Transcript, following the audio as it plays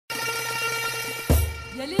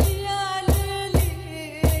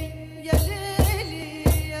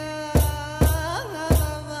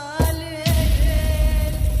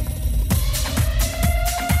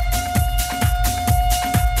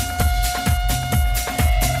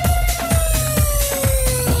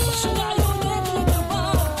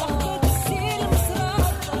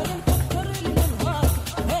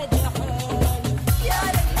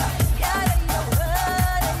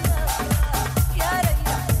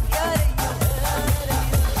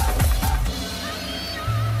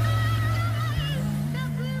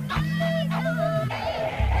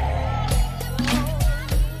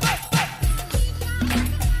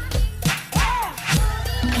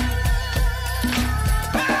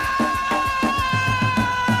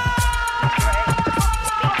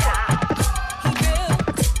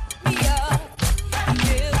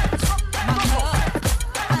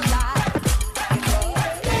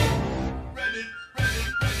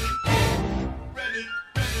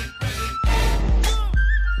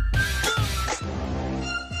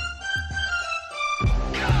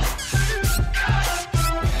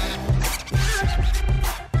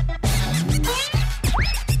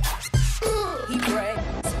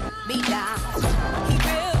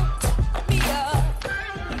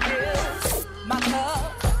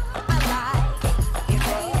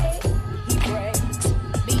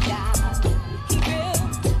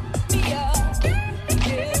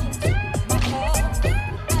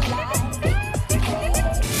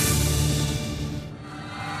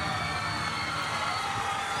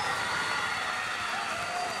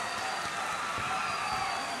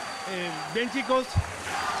Bien, chicos.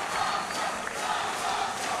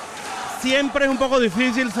 Siempre es un poco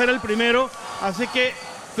difícil ser el primero, así que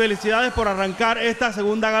felicidades por arrancar esta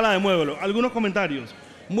segunda gala de Muévelo. Algunos comentarios.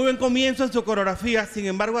 Muy buen comienzo en su coreografía, sin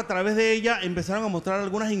embargo, a través de ella empezaron a mostrar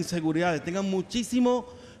algunas inseguridades. Tengan muchísimo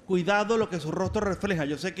cuidado lo que su rostro refleja.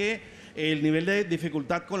 Yo sé que el nivel de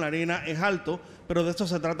dificultad con la arena es alto, pero de eso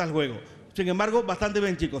se trata el juego. Sin embargo, bastante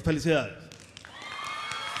bien, chicos. Felicidades.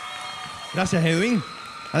 Gracias, Edwin.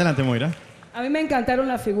 Adelante, Moira. A mí me encantaron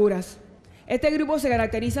las figuras. Este grupo se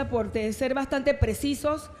caracteriza por ser bastante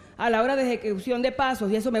precisos a la hora de ejecución de pasos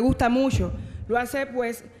y eso me gusta mucho. Lo hace,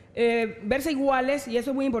 pues, verse iguales y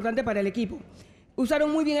eso es muy importante para el equipo. Usaron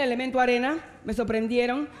muy bien el elemento arena, me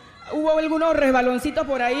sorprendieron. Hubo algunos resbaloncitos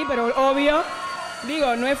por ahí, pero obvio.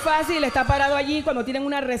 Digo, no es fácil estar parado allí cuando tienen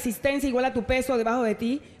una resistencia igual a tu peso debajo de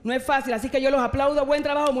ti. No es fácil, así que yo los aplaudo. Buen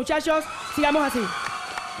trabajo, muchachos. Sigamos así.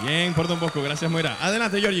 Bien, por Don Bosco. Gracias, Moira.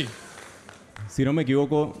 Adelante, Georgie. Si no me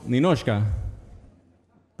equivoco, Ninoshka,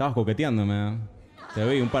 estabas coqueteándome, ¿eh? Te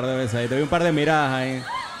vi un par de veces ahí, te vi un par de miradas ahí.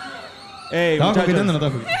 Ey, ¿Estabas coqueteando o no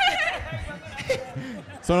muchachos, estabas coqueteando?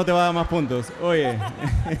 eso no te va a dar más puntos. Oye,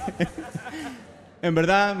 en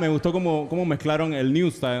verdad me gustó cómo mezclaron el new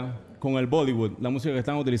style con el Bollywood. La música que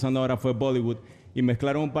están utilizando ahora fue Bollywood y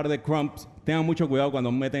mezclaron un par de crumps. Tengan mucho cuidado cuando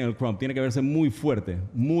meten el crump. Tiene que verse muy fuerte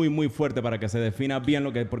para que se defina bien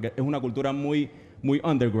lo que es, porque es una cultura muy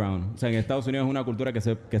underground. O sea, en Estados Unidos es una cultura que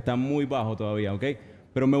está muy bajo todavía, ¿ok?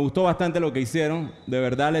 Pero me gustó bastante lo que hicieron. De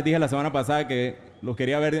verdad les dije la semana pasada que los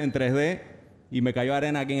quería ver en 3D y me cayó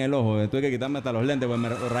arena aquí en el ojo. Tuve que quitarme hasta los lentes porque me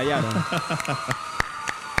rayaron.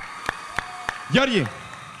 Georgie.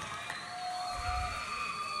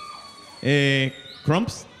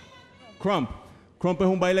 ¿Crumps? Crump es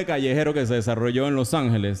un baile callejero que se desarrolló en Los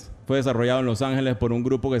Ángeles. Fue desarrollado en Los Ángeles por un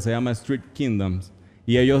grupo que se llama Street Kingdoms.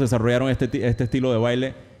 Y ellos desarrollaron este estilo de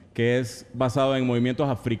baile que es basado en movimientos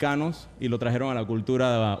africanos y lo trajeron a la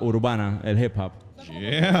cultura urbana, el hip hop.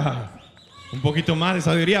 Yeah. Un poquito más de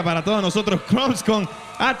sabiduría para todos nosotros. Crumps con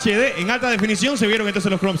HD en alta definición. ¿Se vieron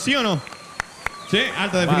entonces los crumps, sí o no? Sí,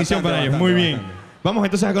 alta definición para ellos. Muy bien. Vamos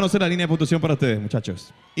entonces a conocer la línea de puntuación para ustedes,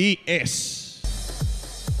 muchachos. Y es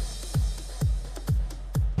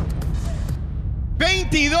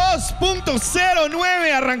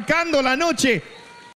 22.09 arrancando la noche